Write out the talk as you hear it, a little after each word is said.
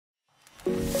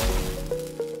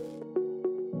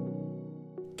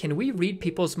Can we read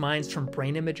people's minds from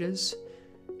brain images?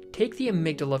 Take the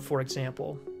amygdala, for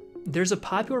example. There's a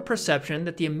popular perception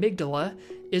that the amygdala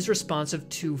is responsive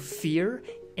to fear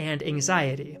and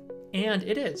anxiety, and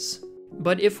it is.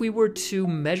 But if we were to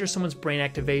measure someone's brain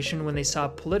activation when they saw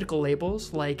political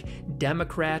labels like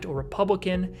Democrat or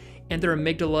Republican and their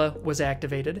amygdala was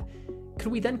activated,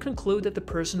 could we then conclude that the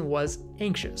person was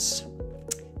anxious?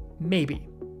 Maybe.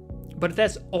 But if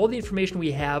that's all the information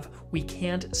we have, we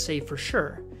can't say for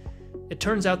sure. It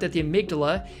turns out that the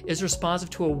amygdala is responsive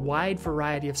to a wide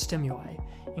variety of stimuli,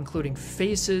 including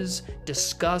faces,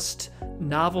 disgust,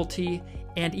 novelty,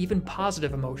 and even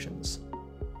positive emotions.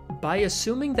 By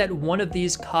assuming that one of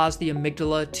these caused the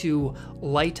amygdala to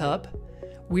light up,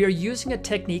 we are using a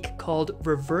technique called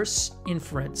reverse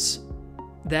inference.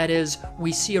 That is,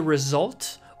 we see a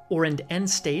result or an end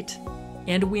state,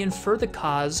 and we infer the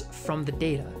cause from the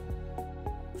data.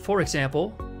 For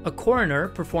example, a coroner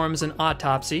performs an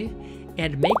autopsy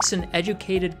and makes an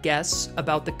educated guess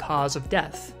about the cause of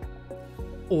death.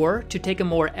 Or, to take a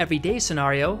more everyday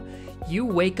scenario, you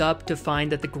wake up to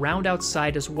find that the ground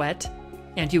outside is wet,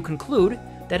 and you conclude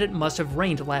that it must have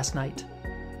rained last night.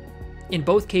 In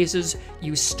both cases,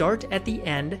 you start at the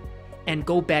end and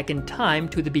go back in time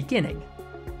to the beginning,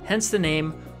 hence the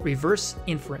name reverse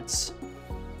inference.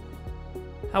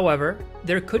 However,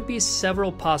 there could be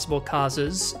several possible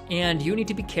causes, and you need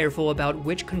to be careful about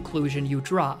which conclusion you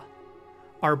draw.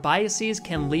 Our biases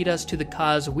can lead us to the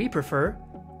cause we prefer,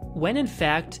 when in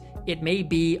fact it may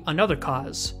be another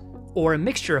cause, or a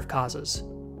mixture of causes.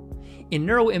 In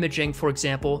neuroimaging, for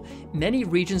example, many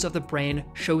regions of the brain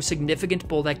show significant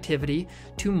bold activity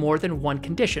to more than one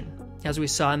condition, as we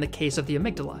saw in the case of the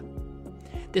amygdala.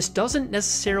 This doesn't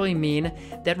necessarily mean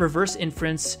that reverse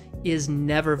inference is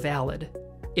never valid.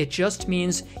 It just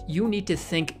means you need to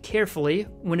think carefully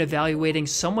when evaluating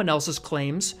someone else's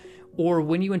claims or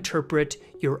when you interpret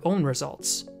your own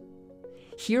results.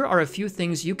 Here are a few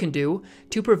things you can do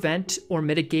to prevent or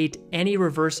mitigate any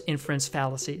reverse inference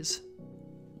fallacies.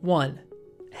 1.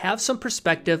 Have some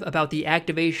perspective about the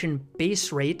activation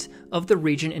base rate of the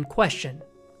region in question.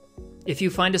 If you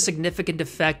find a significant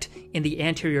effect in the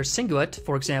anterior cingulate,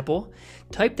 for example,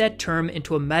 type that term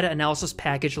into a meta-analysis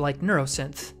package like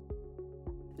Neurosynth.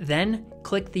 Then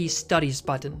click the Studies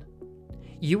button.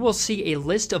 You will see a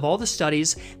list of all the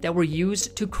studies that were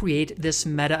used to create this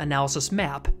meta-analysis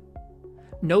map.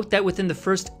 Note that within the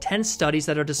first 10 studies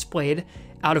that are displayed,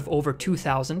 out of over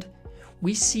 2,000,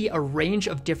 we see a range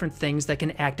of different things that can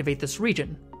activate this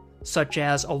region, such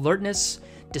as alertness,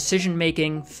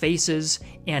 decision-making, faces,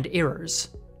 and errors.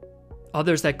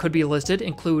 Others that could be listed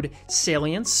include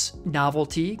salience,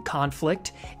 novelty,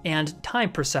 conflict, and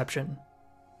time perception.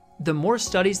 The more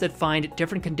studies that find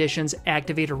different conditions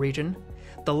activate a region,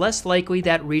 the less likely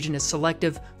that region is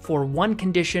selective for one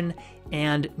condition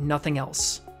and nothing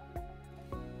else.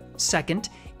 Second,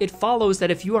 it follows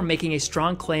that if you are making a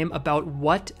strong claim about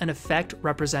what an effect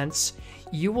represents,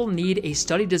 you will need a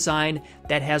study design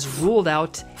that has ruled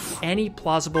out any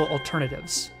plausible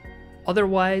alternatives.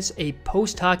 Otherwise, a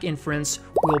post hoc inference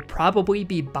will probably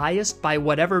be biased by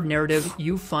whatever narrative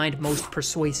you find most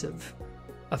persuasive.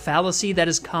 A fallacy that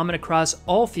is common across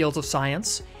all fields of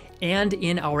science and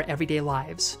in our everyday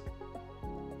lives.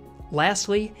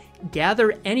 Lastly,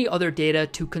 gather any other data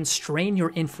to constrain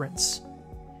your inference.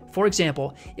 For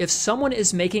example, if someone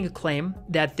is making a claim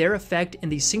that their effect in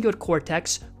the cingulate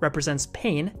cortex represents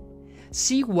pain,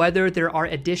 see whether there are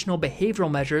additional behavioral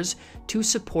measures to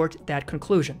support that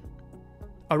conclusion.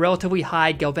 A relatively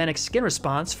high galvanic skin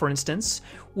response, for instance,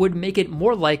 would make it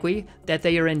more likely that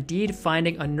they are indeed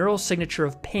finding a neural signature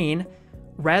of pain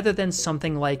rather than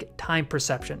something like time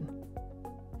perception.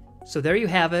 So there you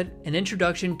have it, an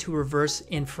introduction to reverse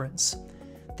inference.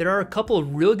 There are a couple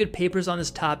of really good papers on this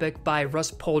topic by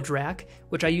Russ Poldrack,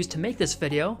 which I used to make this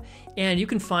video, and you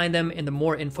can find them in the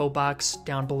More Info box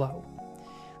down below.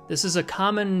 This is a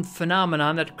common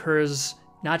phenomenon that occurs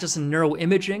not just in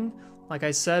neuroimaging, like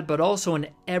I said, but also in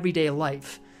everyday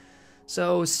life.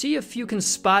 So see if you can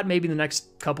spot maybe in the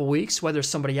next couple weeks whether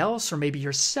somebody else or maybe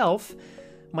yourself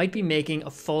might be making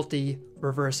a faulty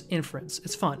reverse inference.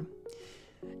 It's fun.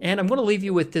 And I'm going to leave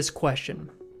you with this question.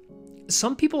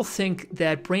 Some people think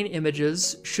that brain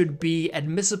images should be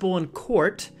admissible in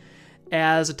court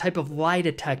as a type of lie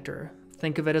detector.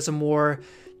 Think of it as a more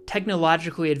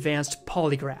technologically advanced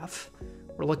polygraph.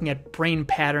 We're looking at brain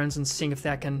patterns and seeing if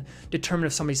that can determine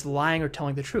if somebody's lying or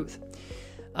telling the truth.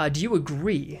 Do you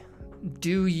agree?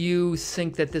 Do you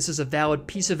think that this is a valid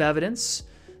piece of evidence,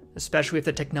 especially if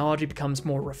the technology becomes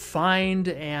more refined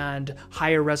and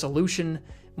higher resolution,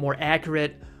 more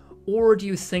accurate? Or do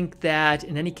you think that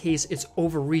in any case it's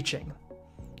overreaching?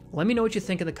 Let me know what you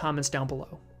think in the comments down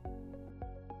below.